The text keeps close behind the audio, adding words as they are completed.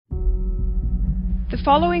The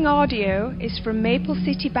following audio is from Maple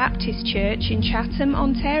City Baptist Church in Chatham,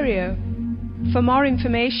 Ontario. For more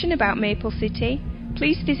information about Maple City,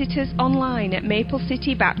 please visit us online at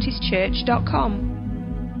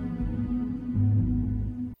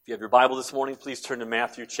maplecitybaptistchurch.com. If you have your Bible this morning, please turn to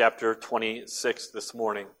Matthew chapter 26 this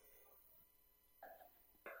morning.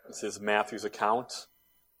 This is Matthew's account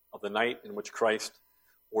of the night in which Christ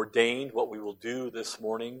ordained what we will do this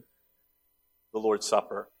morning, the Lord's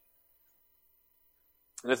Supper.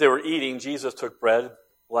 And as they were eating, Jesus took bread,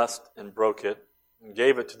 blessed and broke it, and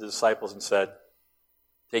gave it to the disciples and said,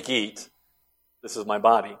 "Take, eat, this is my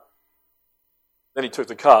body." Then he took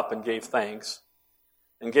the cup and gave thanks,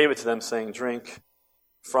 and gave it to them, saying, "Drink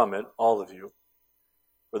from it, all of you.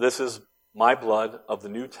 For this is my blood of the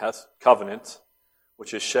new covenant,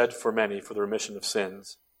 which is shed for many for the remission of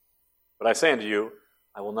sins. But I say unto you,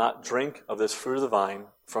 I will not drink of this fruit of the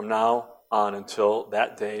vine from now on until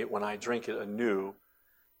that day when I drink it anew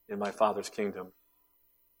in my Father's kingdom."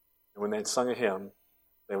 And when they had sung a hymn,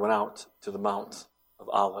 they went out to the Mount of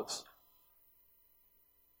Olives.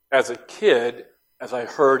 As a kid, as I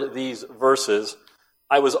heard these verses,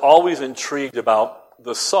 I was always intrigued about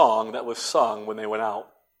the song that was sung when they went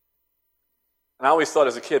out. And I always thought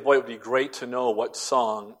as a kid, boy, it would be great to know what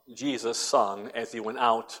song Jesus sung as he went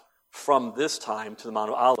out from this time to the Mount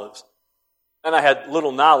of Olives. And I had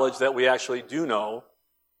little knowledge that we actually do know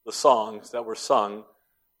the songs that were sung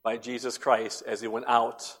by Jesus Christ as he went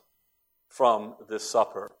out from this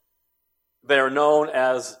supper. They are known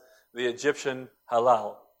as the Egyptian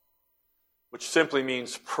Hallel, which simply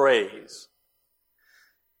means praise.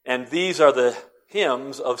 And these are the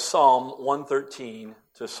hymns of Psalm 113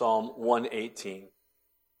 to Psalm 118.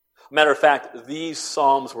 Matter of fact, these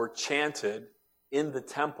psalms were chanted in the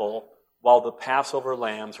temple while the Passover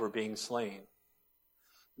lambs were being slain.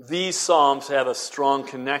 These psalms have a strong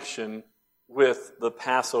connection with the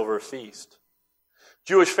Passover feast.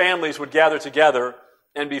 Jewish families would gather together,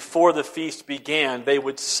 and before the feast began, they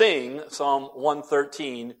would sing Psalm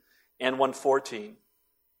 113 and 114.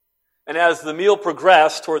 And as the meal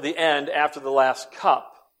progressed toward the end, after the last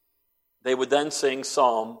cup, they would then sing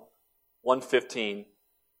Psalm 115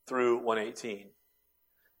 through 118.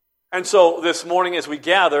 And so this morning as we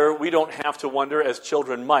gather, we don't have to wonder, as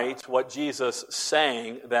children might, what Jesus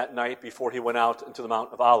sang that night before he went out into the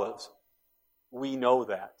Mount of Olives. We know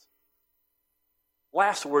that.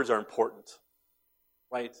 Last words are important,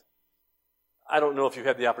 right? I don't know if you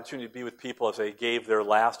had the opportunity to be with people as they gave their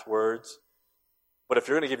last words, but if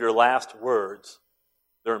you're going to give your last words,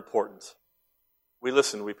 they're important. We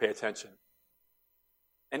listen, we pay attention.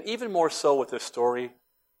 And even more so with this story,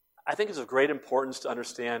 I think it's of great importance to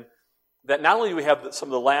understand that not only do we have some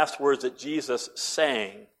of the last words that Jesus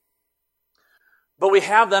sang, but we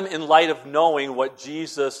have them in light of knowing what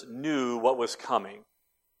Jesus knew what was coming.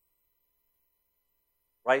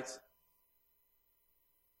 Right?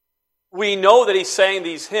 We know that he sang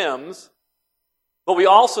these hymns, but we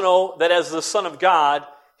also know that as the Son of God,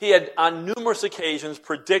 he had on numerous occasions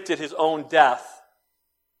predicted his own death.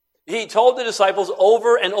 He told the disciples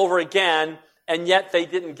over and over again, and yet they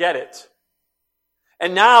didn't get it.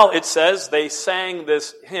 And now it says they sang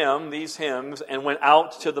this hymn, these hymns, and went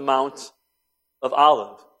out to the Mount of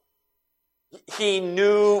Olives. He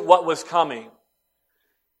knew what was coming.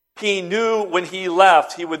 He knew when he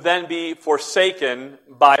left, he would then be forsaken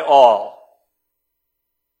by all.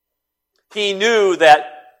 He knew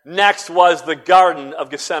that next was the Garden of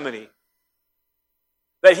Gethsemane.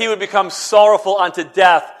 That he would become sorrowful unto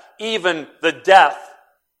death, even the death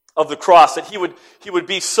of the cross. That he would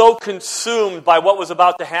be so consumed by what was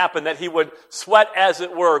about to happen that he would sweat, as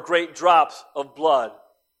it were, great drops of blood.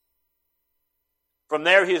 From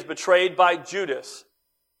there, he is betrayed by Judas.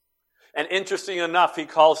 And interesting enough, he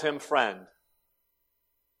calls him friend.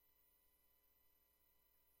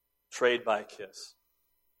 Betrayed by a kiss.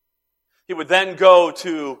 He would then go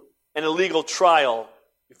to an illegal trial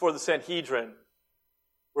before the Sanhedrin,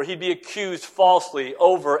 where he'd be accused falsely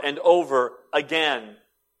over and over again.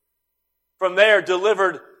 From there,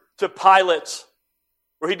 delivered to Pilate,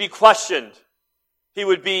 where he'd be questioned. He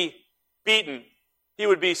would be beaten. He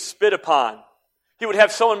would be spit upon. He would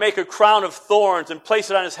have someone make a crown of thorns and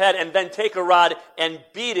place it on his head and then take a rod and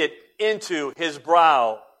beat it into his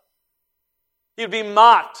brow. He would be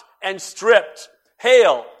mocked and stripped.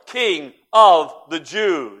 "Hail, King of the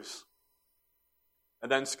Jews."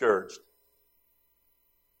 And then scourged.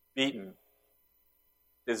 Beaten.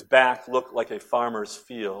 His back looked like a farmer's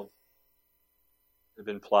field. It had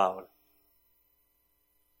been plowed.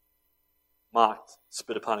 Mocked,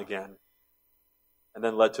 spit upon again, and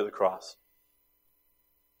then led to the cross,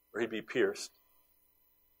 where he'd be pierced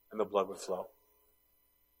and the blood would flow.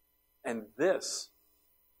 And this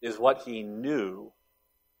is what he knew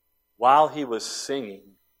while he was singing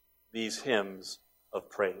these hymns of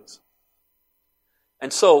praise.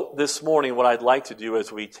 And so this morning, what I'd like to do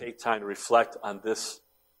as we take time to reflect on this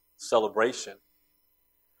celebration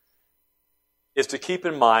is to keep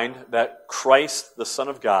in mind that Christ, the Son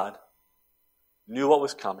of God, knew what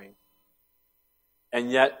was coming. And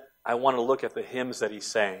yet, I want to look at the hymns that he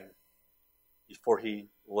sang before he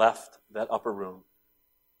left that upper room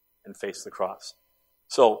and faced the cross.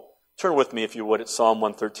 So, turn with me, if you would, at Psalm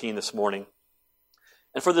 113 this morning.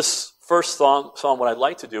 And for this first psalm, what I'd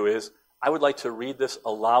like to do is, I would like to read this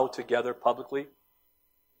aloud together publicly.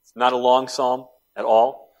 It's not a long psalm at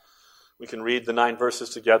all. We can read the 9 verses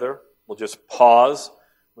together. We'll just pause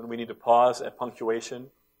when we need to pause at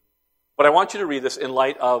punctuation. But I want you to read this in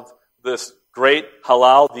light of this great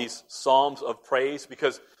Hallel, these psalms of praise,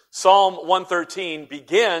 because Psalm 113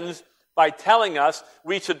 begins by telling us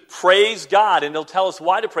we should praise God, and it'll tell us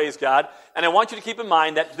why to praise God. And I want you to keep in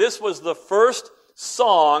mind that this was the first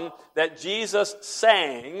song that Jesus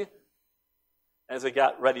sang as they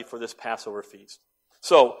got ready for this Passover feast.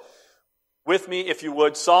 So, with me, if you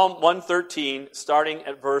would, Psalm 113, starting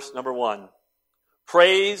at verse number 1.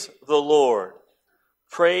 Praise the Lord.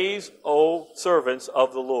 Praise, O servants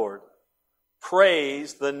of the Lord.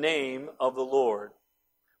 Praise the name of the Lord.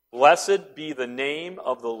 Blessed be the name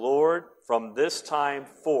of the Lord from this time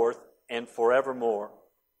forth and forevermore.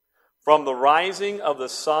 From the rising of the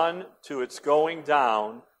sun to its going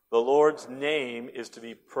down, the Lord's name is to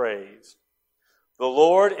be praised. The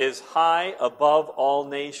Lord is high above all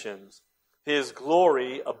nations, his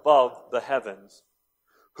glory above the heavens.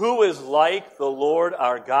 Who is like the Lord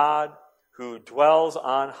our God, who dwells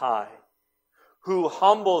on high, who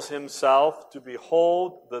humbles himself to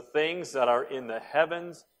behold the things that are in the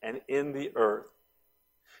heavens and in the earth?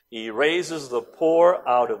 He raises the poor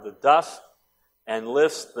out of the dust and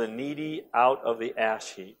lifts the needy out of the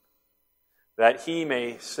ash heap, that he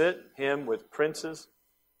may sit him with princes,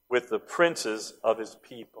 with the princes of his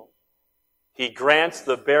people. He grants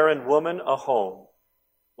the barren woman a home,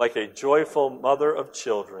 like a joyful mother of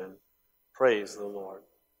children. Praise the Lord.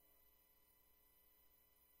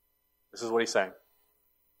 This is what he sang.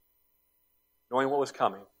 Knowing what was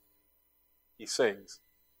coming, he sings,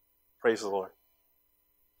 praise the Lord.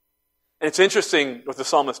 And it's interesting what the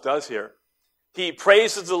psalmist does here. He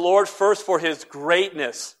praises the Lord first for his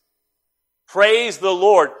greatness. Praise the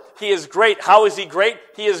Lord. He is great. How is he great?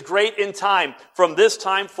 He is great in time, from this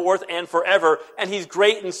time forth and forever. And he's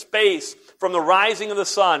great in space, from the rising of the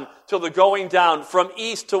sun till the going down, from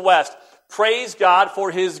east to west. Praise God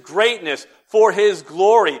for his greatness, for his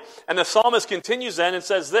glory. And the psalmist continues then and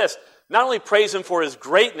says this, not only praise him for his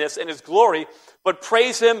greatness and his glory, but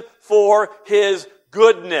praise him for his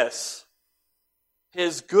goodness.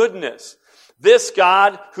 His goodness. This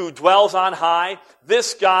God who dwells on high,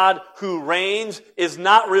 this God who reigns, is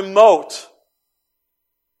not remote.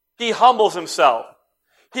 He humbles himself.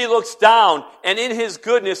 He looks down, and in his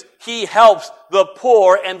goodness, he helps the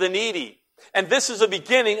poor and the needy. And this is the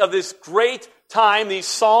beginning of this great time, these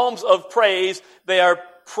psalms of praise. They are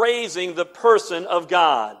praising the person of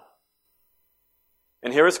God.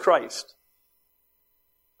 And here is Christ.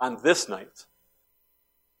 On this night,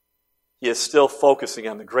 he is still focusing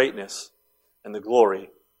on the greatness and the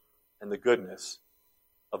glory and the goodness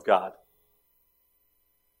of God.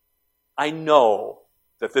 I know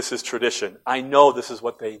that this is tradition. I know this is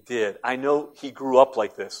what they did. I know he grew up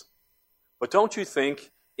like this. But don't you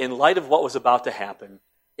think, in light of what was about to happen,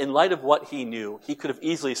 in light of what he knew, he could have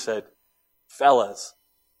easily said, fellas,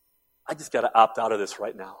 I just got to opt out of this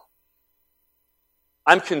right now.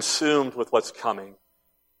 I'm consumed with what's coming.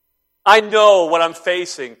 I know what I'm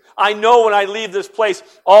facing. I know when I leave this place,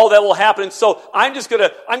 all that will happen. And so I'm going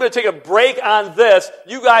to take a break on this.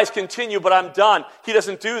 You guys continue, but I'm done. He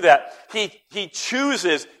doesn't do that. He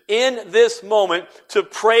chooses in this moment to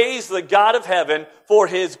praise the God of heaven for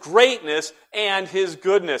his greatness and his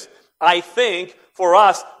goodness. I think for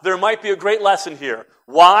us, there might be a great lesson here.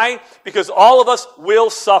 Why? Because all of us will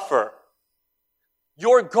suffer.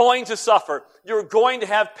 You're going to suffer. You're going to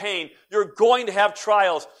have pain. You're going to have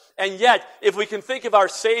trials. And yet, if we can think of our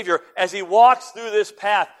Savior as he walks through this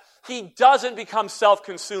path, he doesn't become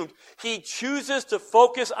self-consumed. He chooses to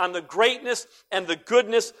focus on the greatness and the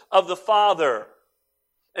goodness of the Father.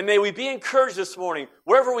 And may we be encouraged this morning,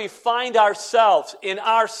 wherever we find ourselves in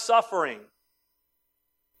our suffering,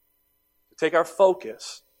 to take our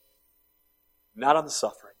focus not on the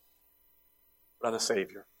suffering, but on the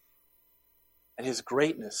Savior. And his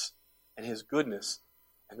greatness and his goodness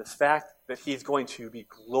and the fact that he's going to be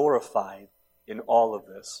glorified in all of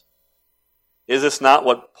this. Is this not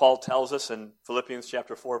what Paul tells us in Philippians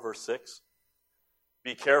chapter 4, verse 6?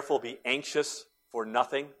 Be careful, be anxious for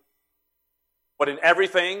nothing, but in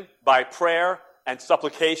everything, by prayer and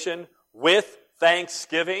supplication, with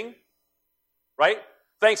thanksgiving. Right?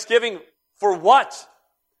 Thanksgiving for what?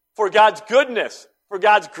 For God's goodness, for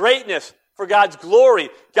God's greatness, for God's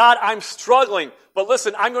glory. God, I'm struggling, but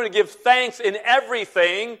listen, I'm going to give thanks in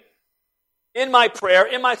everything, in my prayer,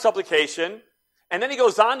 in my supplication. And then he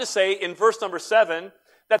goes on to say in verse number 7,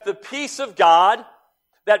 that the peace of God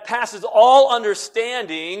that passes all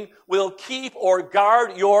understanding will keep or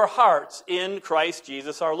guard your hearts in Christ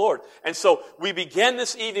Jesus our Lord. And so we begin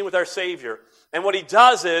this evening with our Savior. And what he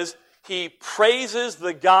does is he praises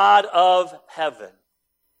the God of heaven.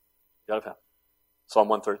 God of heaven. Psalm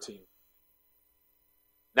 113.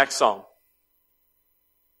 Next psalm.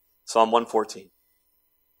 Psalm 114.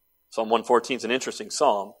 Psalm 114 is an interesting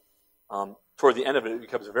psalm. Toward the end of it, it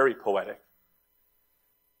becomes very poetic.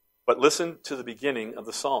 But listen to the beginning of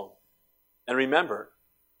the psalm. And remember,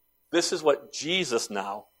 this is what Jesus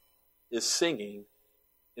now is singing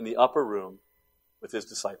in the upper room with his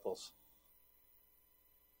disciples.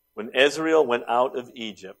 When Israel went out of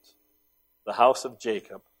Egypt, the house of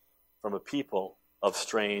Jacob, from a people of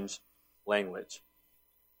strange language.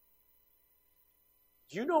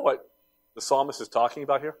 Do you know what the psalmist is talking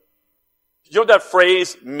about here? Do you know what that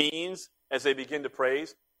phrase means as they begin to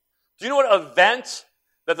praise? Do you know what event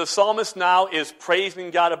that the psalmist now is praising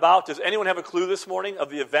God about? Does anyone have a clue this morning of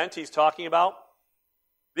the event he's talking about?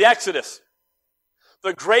 The Exodus.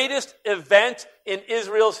 The greatest event in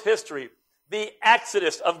Israel's history. The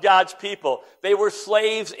Exodus of God's people. They were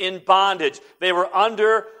slaves in bondage. They were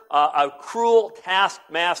under a cruel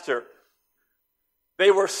taskmaster.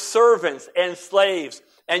 They were servants and slaves.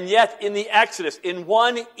 And yet in the Exodus, in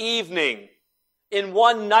one evening, in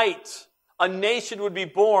one night, a nation would be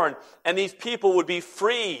born and these people would be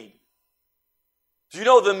freed. Do you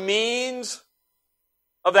know the means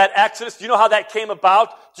of that Exodus? Do you know how that came about?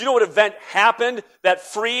 Do you know what event happened that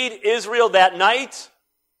freed Israel that night?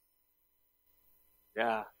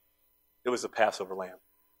 Yeah, it was the Passover lamb.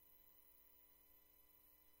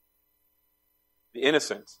 The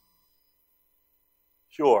innocent,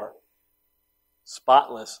 pure,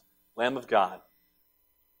 spotless Lamb of God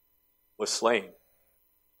was slain.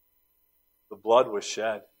 The blood was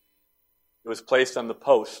shed. It was placed on the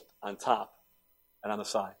post on top and on the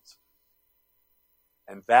sides.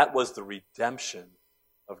 And that was the redemption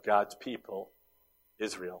of God's people,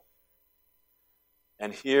 Israel.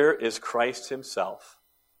 And here is Christ himself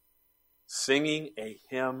singing a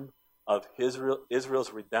hymn of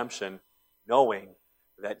Israel's redemption, knowing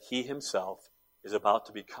that he himself is about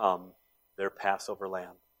to become their Passover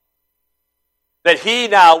lamb. That he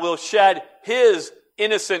now will shed his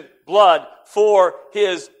innocent blood for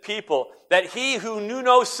his people. That he who knew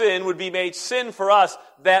no sin would be made sin for us,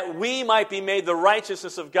 that we might be made the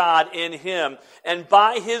righteousness of God in him. And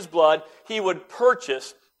by his blood, he would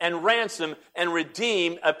purchase and ransom and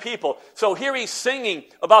redeem a people. So here he's singing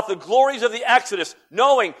about the glories of the Exodus,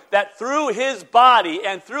 knowing that through his body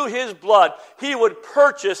and through his blood, he would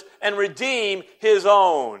purchase and redeem his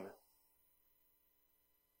own.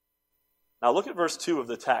 Now look at verse 2 of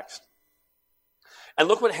the text. And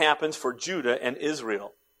look what happens for Judah and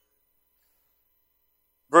Israel.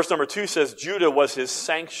 Verse number 2 says, Judah was his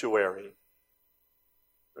sanctuary.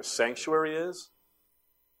 What a sanctuary is?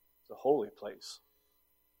 It's a holy place.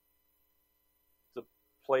 It's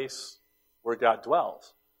a place where God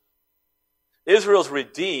dwells. Israel's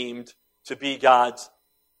redeemed to be God's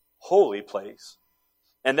holy place.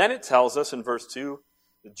 And then it tells us in verse 2,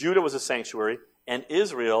 that Judah was a sanctuary, and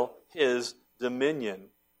Israel his dominion.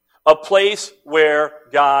 A place where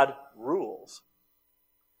God rules.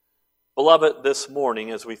 Beloved, this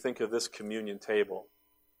morning, as we think of this communion table,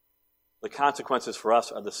 the consequences for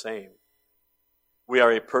us are the same. We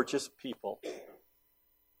are a purchased people.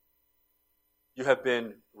 You have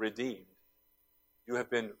been redeemed. You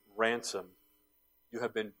have been ransomed. You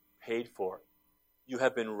have been paid for. You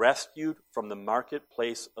have been rescued from the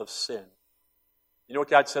marketplace of sin. You know what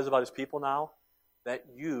God says about his people now? That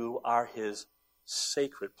you are his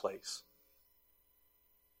sacred place.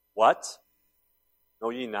 What? Know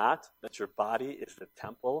ye not that your body is the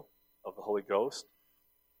temple of the Holy Ghost,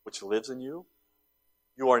 which lives in you?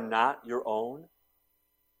 You are not your own.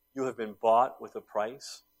 You have been bought with a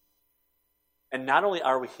price. And not only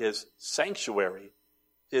are we his sanctuary,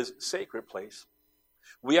 his sacred place,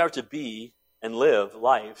 we are to be and live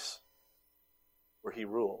lives where he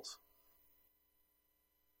rules.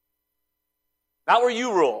 Not where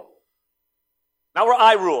you rule. Not where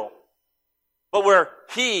I rule. But where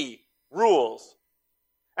he rules.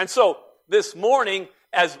 And so, this morning,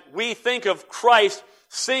 as we think of Christ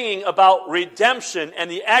singing about redemption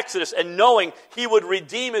and the Exodus and knowing He would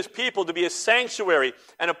redeem His people to be a sanctuary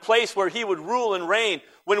and a place where He would rule and reign,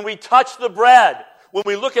 when we touch the bread, when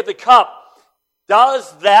we look at the cup,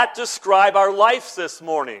 does that describe our lives this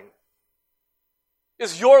morning?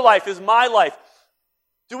 Is your life, is my life?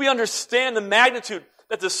 Do we understand the magnitude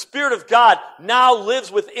that the Spirit of God now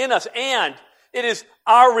lives within us, and it is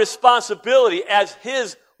our responsibility as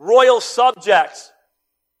His royal subjects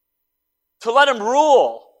to let Him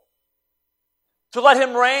rule, to let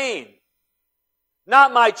Him reign?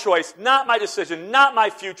 Not my choice, not my decision, not my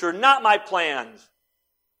future, not my plans,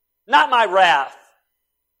 not my wrath,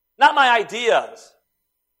 not my ideas,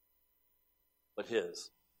 but His.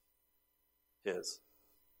 His.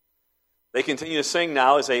 They continue to sing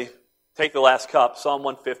now as they take the last cup, Psalm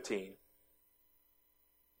 115,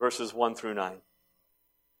 verses 1 through 9.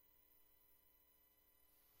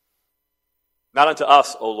 Not unto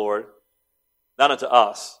us, O Lord, not unto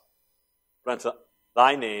us, but unto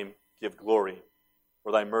Thy name give glory,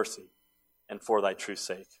 for Thy mercy and for Thy true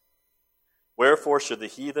sake. Wherefore should the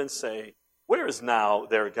heathen say, Where is now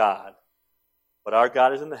their God? But our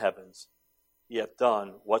God is in the heavens. He hath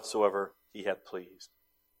done whatsoever He hath pleased.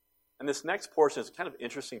 And this next portion is kind of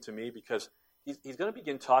interesting to me because he's going to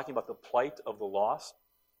begin talking about the plight of the lost,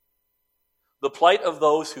 the plight of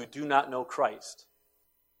those who do not know Christ.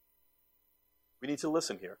 We need to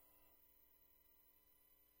listen here.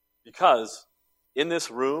 Because in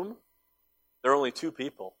this room, there are only two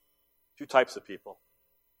types of people.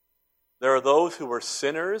 There are those who were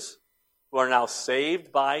sinners who are now saved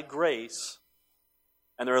by grace,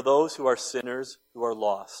 and there are those who are sinners who are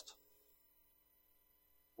lost.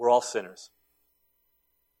 We're all sinners.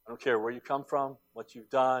 I don't care where you come from, what you've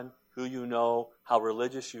done, who you know, how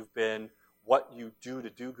religious you've been, what you do to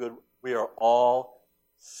do good. We are all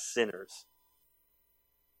sinners.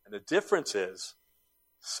 And the difference is,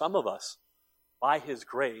 some of us, by His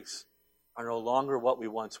grace, are no longer what we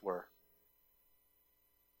once were.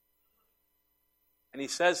 And He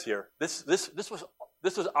says here, this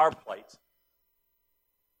was our plight.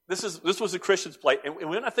 This was the Christian's plight. And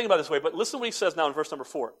we're not thinking about it this way, but listen to what He says now in verse number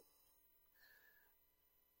 4.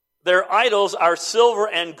 Their idols are silver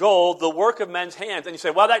and gold, the work of men's hands. And you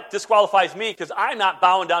say, well, that disqualifies me because I'm not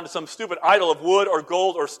bowing down to some stupid idol of wood or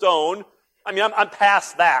gold or stone. I mean, I'm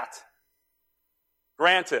past that.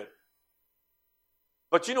 Granted.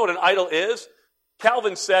 But you know what an idol is?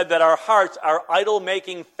 Calvin said that our hearts are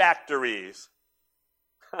idol-making factories.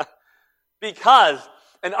 Because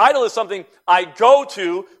an idol is something I go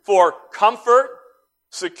to for comfort,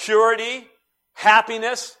 security,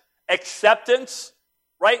 happiness, acceptance,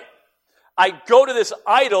 right? I go to this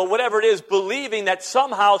idol, whatever it is, believing that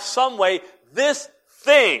somehow, some way, this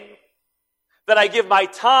thing that I give my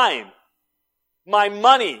time, my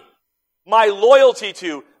money, my loyalty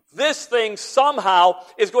to, this thing somehow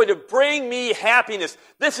is going to bring me happiness.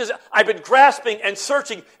 I've been grasping and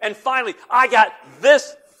searching, and finally, I got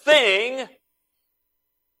this thing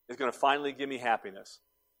is going to finally give me happiness.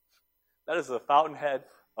 That is the fountainhead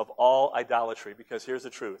of all idolatry, because here's the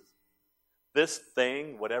truth. This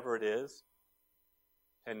thing, whatever it is,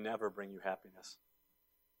 can never bring you happiness.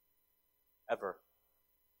 Ever.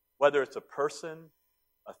 Whether it's a person,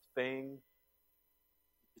 a thing,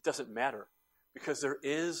 it doesn't matter, because there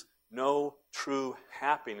is no true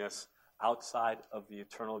happiness outside of the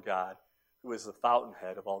eternal God, who is the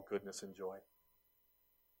fountainhead of all goodness and joy.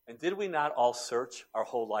 And did we not all search our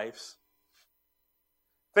whole lives,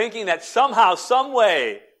 thinking that somehow, some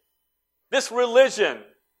way, this religion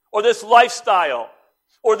or this lifestyle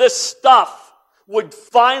or this stuff would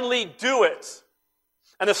finally do it?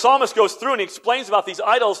 And the psalmist goes through and he explains about these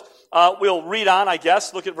idols. We'll read on, I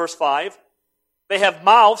guess. Look at verse 5. They have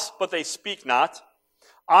mouths, but they speak not.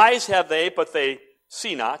 Eyes have they, but they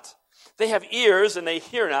see not. They have ears, and they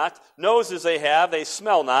hear not. Noses they have, they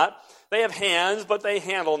smell not. They have hands, but they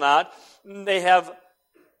handle not.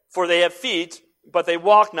 For they have feet, but they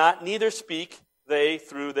walk not, neither speak they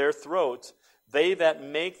through their throats. They that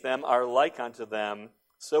make them are like unto them,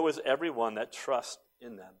 so is everyone that trusts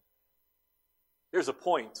in them. Here's a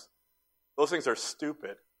point. Those things are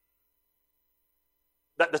stupid.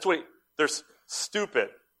 They're stupid.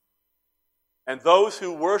 And those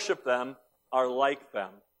who worship them are like them.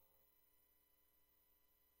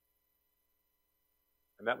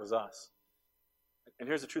 And that was us. And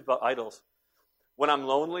here's the truth about idols. When I'm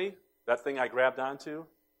lonely, that thing I grabbed onto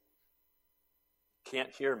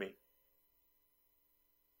can't hear me.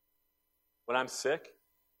 When I'm sick,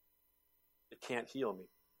 it can't heal me.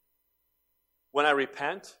 When I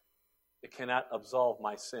repent, it cannot absolve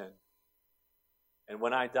my sin. And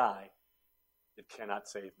when I die, it cannot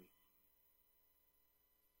save me.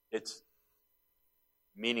 It's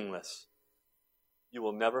meaningless. You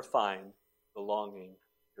will never find the longing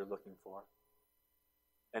you're looking for.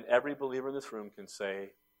 And every believer in this room can say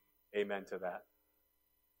amen to that.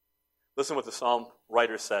 Listen what the psalm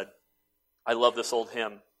writer said. I love this old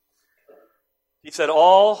hymn. He said,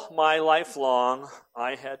 all my life long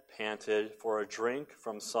I had panted for a drink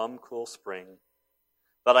from some cool spring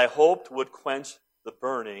that I hoped would quench the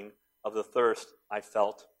burning of the thirst I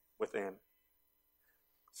felt within.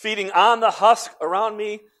 Feeding on the husk around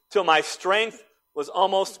me till my strength was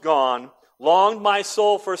almost gone, longed my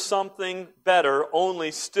soul for something better,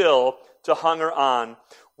 only still to hunger on.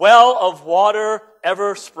 Well of water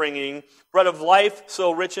ever springing, bread of life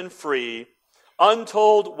so rich and free,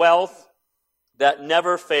 untold wealth that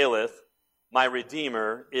never faileth, my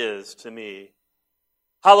Redeemer is to me.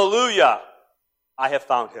 Hallelujah! I have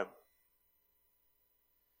found him.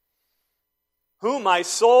 Whom my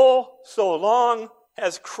soul so long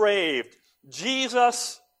has craved.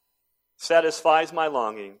 Jesus satisfies my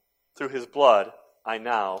longing. Through his blood, I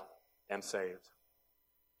now am saved.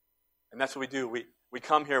 And that's what we do. We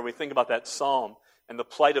come here, we think about that psalm and the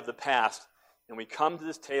plight of the past, and we come to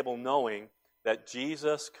this table knowing that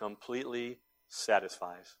Jesus completely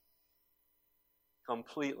satisfies.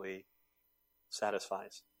 Completely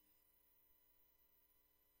satisfies.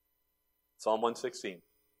 Psalm 116,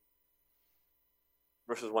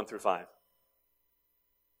 verses 1 through 5.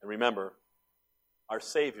 And remember, our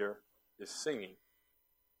Savior is singing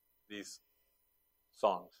these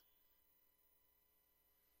songs.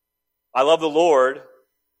 I love the Lord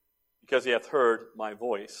because he hath heard my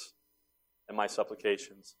voice and my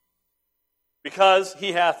supplications. Because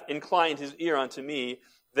he hath inclined his ear unto me,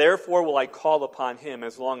 therefore will I call upon him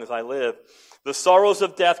as long as I live. The sorrows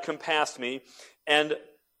of death compassed me, and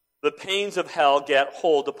the pains of hell get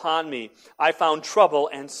hold upon me. I found trouble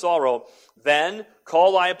and sorrow. Then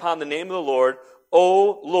called I upon the name of the Lord.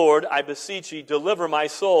 O Lord, I beseech thee, deliver my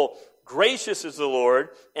soul. Gracious is the Lord,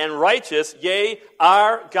 and righteous, yea,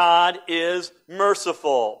 our God is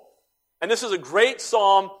merciful. And this is a great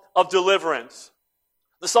psalm of deliverance.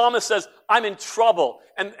 The psalmist says, I'm in trouble.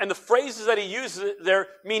 And the phrases that he uses there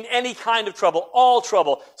mean any kind of trouble, all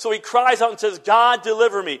trouble. So he cries out and says, God,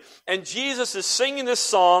 deliver me. And Jesus is singing this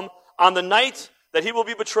psalm on the night that he will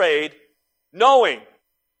be betrayed, knowing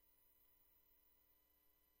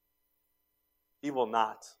he will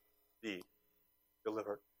not be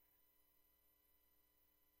delivered.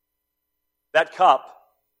 That cup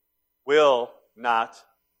will not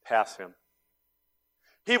pass him.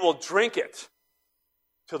 He will drink it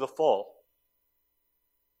to the full.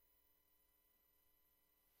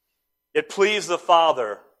 It pleased the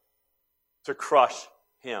Father to crush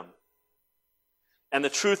him. And the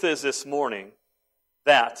truth is this morning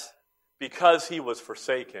that because he was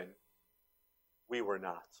forsaken, we were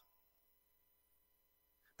not.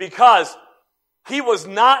 Because he was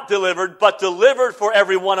not delivered, but delivered for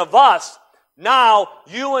every one of us, now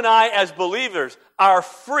you and I as believers are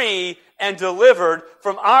free and delivered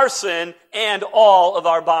from our sin and all of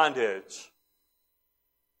our bondage.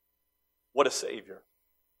 What a Savior.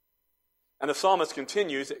 And the psalmist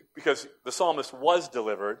continues, because the psalmist was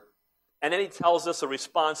delivered, and then he tells us a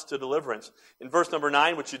response to deliverance. In verse number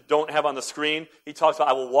 9, which you don't have on the screen, he talks about,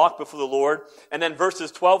 I will walk before the Lord. And then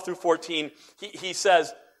verses 12 through 14, he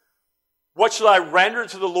says, what shall I render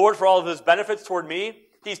to the Lord for all of his benefits toward me?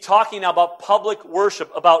 He's talking now about public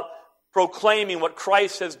worship, about proclaiming what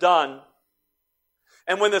Christ has done.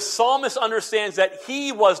 And when the psalmist understands that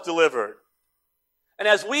he was delivered, and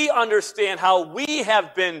as we understand how we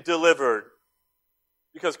have been delivered,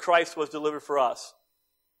 because Christ was delivered for us,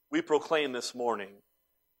 we proclaim this morning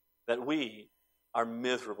that we are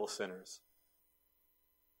miserable sinners.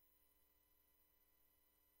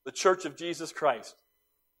 The Church of Jesus Christ,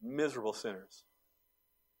 miserable sinners.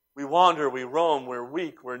 We wander, we roam, we're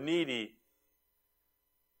weak, we're needy.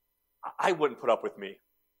 I wouldn't put up with me.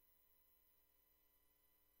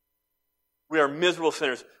 We are miserable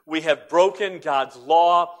sinners. We have broken God's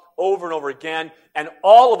law over and over again, and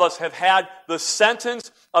all of us have had the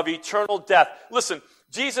sentence of eternal death. Listen,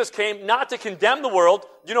 Jesus came not to condemn the world.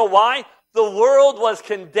 You know why? The world was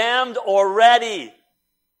condemned already.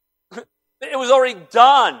 It was already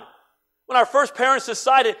done. When our first parents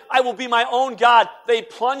decided, I will be my own God, they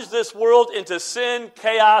plunged this world into sin,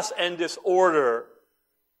 chaos, and disorder.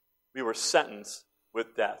 We were sentenced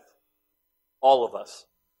with death. All of us.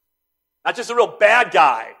 Not just a real bad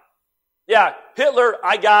guy. Yeah, Hitler,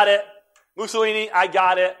 I got it. Mussolini, I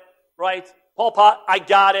got it. Right? Pol Pot, I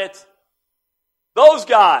got it. Those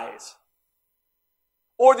guys.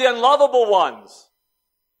 Or the unlovable ones.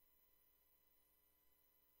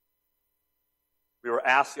 were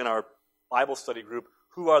asked in our Bible study group,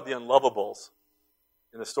 who are the unlovables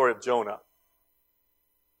in the story of Jonah?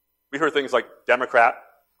 We heard things like Democrat,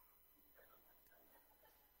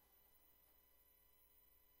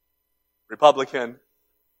 Republican.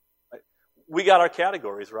 We got our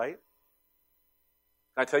categories, right?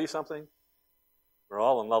 Can I tell you something? We're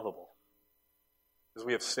all unlovable because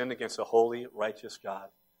we have sinned against a holy, righteous God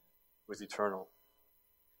who is eternal.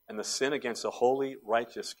 And the sin against a holy,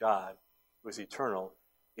 righteous God who is eternal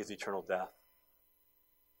death.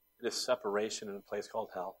 It is separation in a place called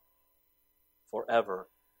hell, forever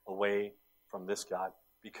away from this God,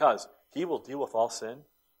 because he will deal with all sin.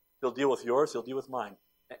 He'll deal with yours, he'll deal with mine.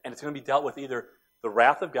 And it's going to be dealt with either the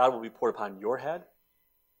wrath of God will be poured upon your head,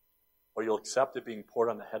 or you'll accept it being poured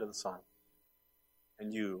on the head of the Son,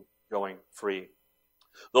 and you going free.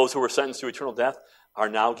 Those who were sentenced to eternal death are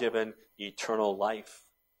now given eternal life,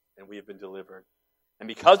 and we have been delivered. And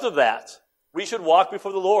because of that, we should walk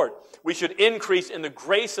before the Lord. We should increase in the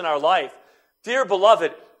grace in our life. Dear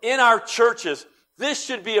beloved, in our churches, this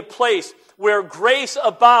should be a place where grace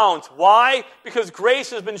abounds. Why? Because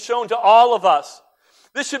grace has been shown to all of us.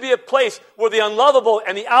 This should be a place where the unlovable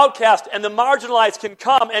and the outcast and the marginalized can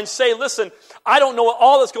come and say, listen, I don't know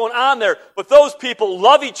all that's going on there, but those people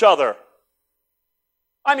love each other.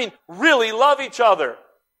 I mean, really love each other.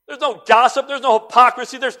 There's no gossip, there's no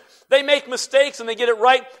hypocrisy, they make mistakes and they get it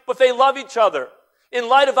right, but they love each other. In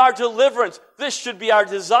light of our deliverance, this should be our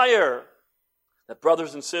desire, that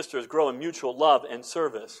brothers and sisters grow in mutual love and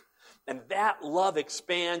service. And that love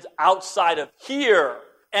expands outside of here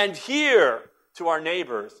and here to our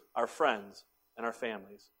neighbors, our friends, and our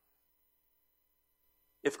families.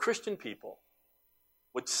 If Christian people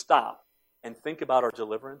would stop and think about our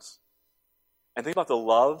deliverance, and think about the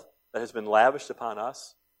love that has been lavished upon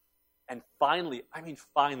us, and finally, I'm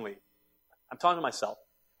talking to myself,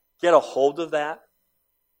 get a hold of that,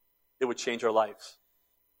 it would change our lives.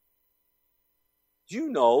 You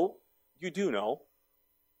do know,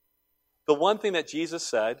 the one thing that Jesus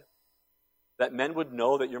said, that men would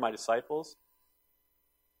know that you're my disciples,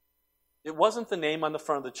 it wasn't the name on the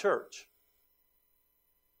front of the church.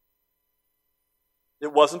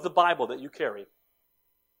 It wasn't the Bible that you carry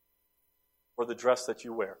or the dress that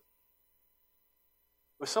you wear.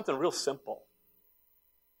 It was something real simple.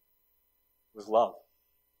 It was love.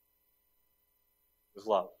 It was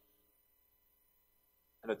love.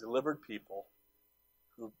 And a delivered people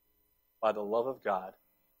who, by the love of God,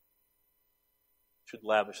 should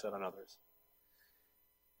lavish that on others.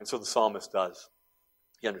 And so the psalmist does.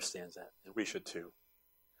 He understands that, and we should too.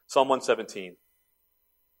 Psalm 117.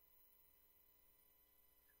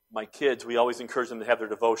 My kids, we always encourage them to have their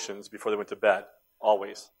devotions before they went to bed,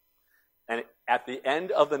 always. And at the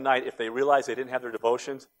end of the night, if they realize they didn't have their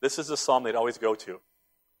devotions, this is the psalm they'd always go to.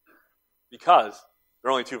 Because there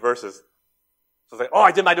are only 2 verses. So they say,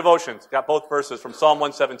 I did my devotions. Got both verses from Psalm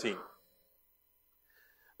 117.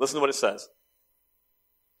 Listen to what it says.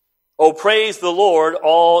 Oh, praise the Lord,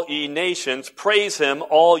 all ye nations. Praise him,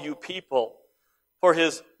 all you people. For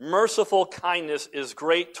his merciful kindness is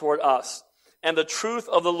great toward us, and the truth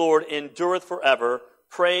of the Lord endureth forever.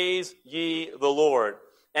 Praise ye the Lord.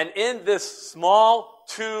 And in this small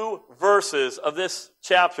 2 verses of this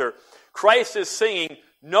chapter, Christ is singing,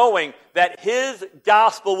 knowing that his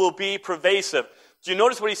gospel will be pervasive. Do you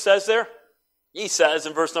notice what he says there? He says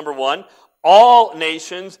in verse number 1, all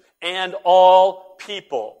nations and all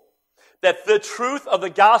people. That the truth of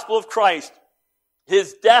the gospel of Christ,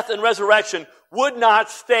 his death and resurrection, would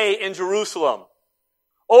not stay in Jerusalem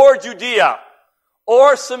or Judea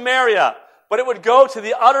or Samaria, but it would go to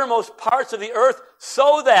the uttermost parts of the earth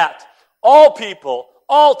so that all people,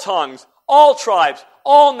 all tongues, all tribes,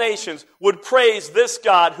 all nations would praise this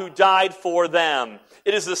God who died for them.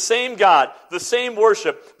 It is the same God, the same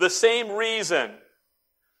worship, the same reason.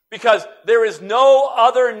 Because there is no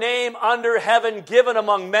other name under heaven given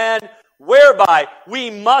among men whereby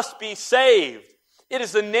we must be saved. It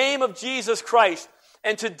is the name of Jesus Christ.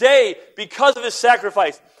 And today, because of his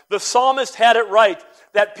sacrifice, the psalmist had it right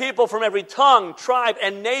that people from every tongue, tribe,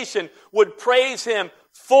 and nation would praise him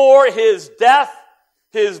for his death,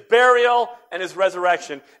 his burial, and his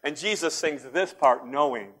resurrection. And Jesus sings this part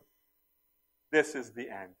knowing this is the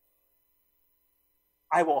end.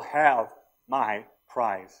 I will have my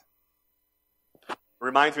prize. It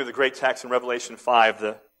reminds me of the great text in Revelation 5,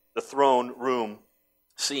 the throne room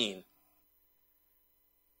scene,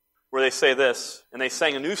 where they say this, and they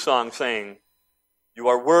sang a new song saying, you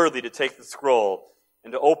are worthy to take the scroll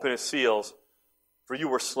and to open its seals, for you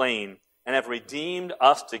were slain and have redeemed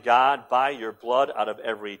us to God by your blood out of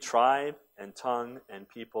every tribe and tongue and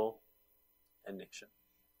people and nation.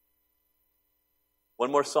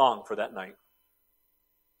 One more song for that night.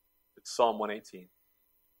 It's Psalm 118.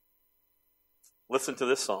 Listen to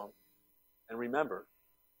this song and remember,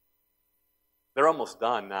 they're almost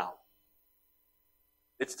done now.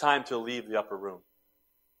 It's time to leave the upper room.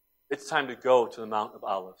 It's time to go to the Mount of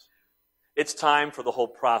Olives. It's time for the whole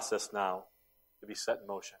process now to be set in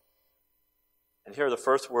motion. And here are the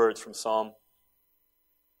first words from Psalm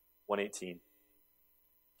 118.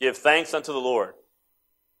 Give thanks unto the Lord,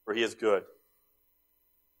 for he is good,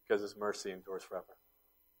 because his mercy endures forever.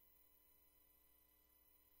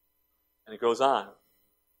 And it goes on.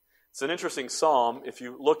 It's an interesting psalm. If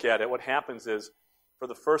you look at it, what happens is, for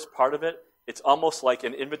the first part of it, it's almost like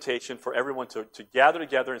an invitation for everyone to gather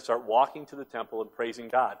together and start walking to the temple and praising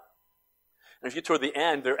God. And if you get toward the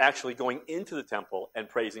end, they're actually going into the temple and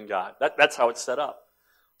praising God. That's how it's set up.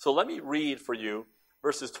 So let me read for you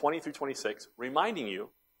verses 20 through 26, reminding you,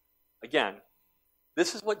 again,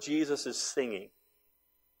 this is what Jesus is singing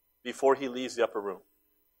before he leaves the upper room.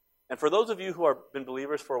 And for those of you who have been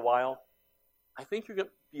believers for a while, I think you're going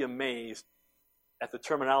to be amazed at the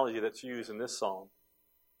terminology that's used in this psalm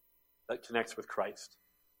that connects with Christ.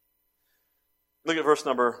 Look at verse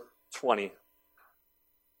number 20.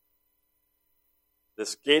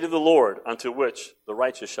 This gate of the Lord unto which the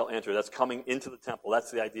righteous shall enter. That's coming into the temple.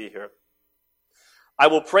 That's the idea here. I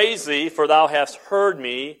will praise thee, for thou hast heard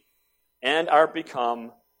me, and art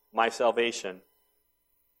become my salvation.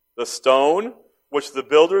 The stone which the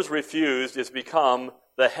builders refused is become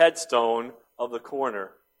the headstone of the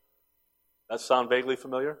corner. That sound vaguely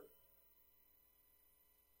familiar?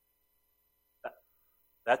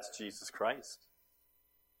 That's Jesus Christ.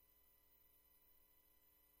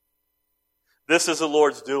 This is the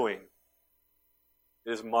Lord's doing.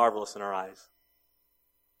 It is marvelous in our eyes.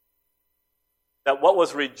 That what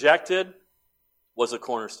was rejected was a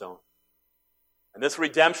cornerstone. And this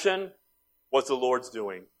redemption was the Lord's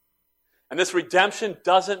doing. And this redemption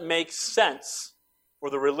doesn't make sense for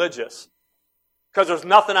the religious, because there's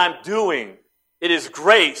nothing I'm doing. It is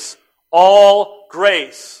grace, all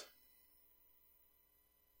grace.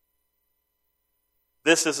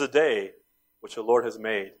 This is the day which the Lord has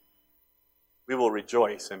made. We will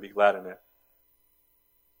rejoice and be glad in it.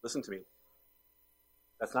 Listen to me.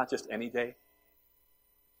 That's not just any day.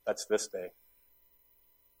 That's this day.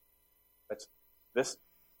 This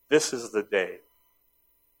is the day.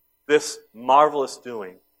 This marvelous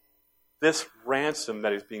doing. This ransom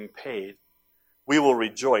that is being paid. We will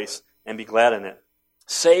rejoice and be glad in it.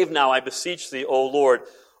 Save now, I beseech thee, O Lord.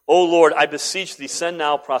 O Lord, I beseech thee, send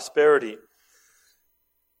now prosperity.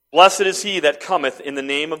 Blessed is he that cometh in the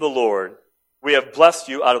name of the Lord. We have blessed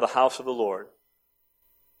you out of the house of the Lord.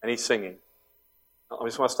 And he's singing. I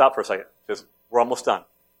just want to stop for a second, because we're almost done.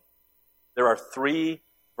 There are 3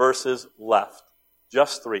 verses left.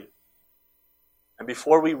 Just 3. And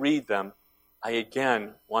before we read them, I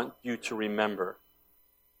again want you to remember,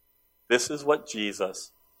 this is what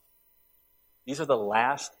Jesus, these are the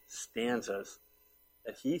last stanzas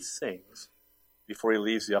that he sings before he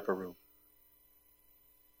leaves the upper room.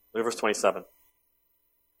 Look at verse 27.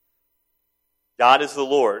 God is the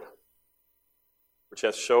Lord, which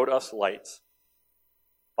hath showed us light.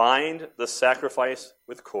 Bind the sacrifice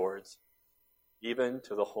with cords, even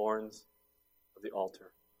to the horns of the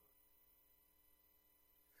altar.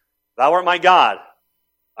 Thou art my God,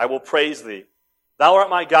 I will praise thee. Thou art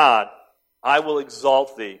my God, I will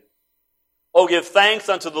exalt thee. O give thanks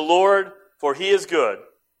unto the Lord, for he is good,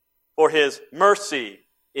 for his mercy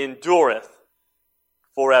endureth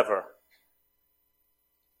forever.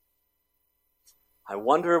 I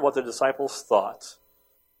wonder what the disciples thought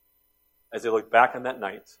as they looked back on that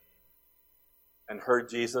night and heard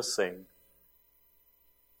Jesus sing,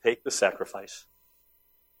 take the sacrifice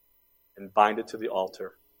and bind it to the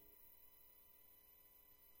altar.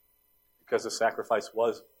 Because the sacrifice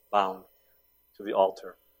was bound to the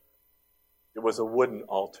altar. It was a wooden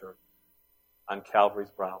altar on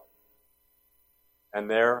Calvary's brow. And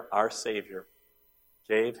there our Savior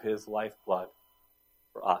gave his lifeblood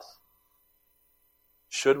for us.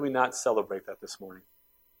 Should we not celebrate that this morning?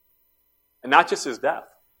 And not just his death.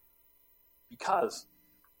 Because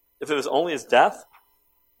if it was only his death,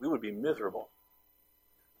 we would be miserable.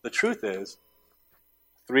 The truth is,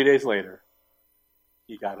 3 days later,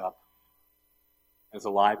 he got up and is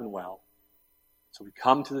alive and well. So we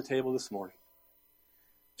come to the table this morning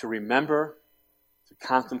to remember, to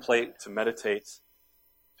contemplate, to meditate,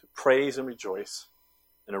 to praise and rejoice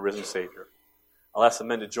in a risen Savior. I'll ask the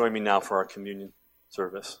men to join me now for our communion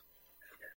service.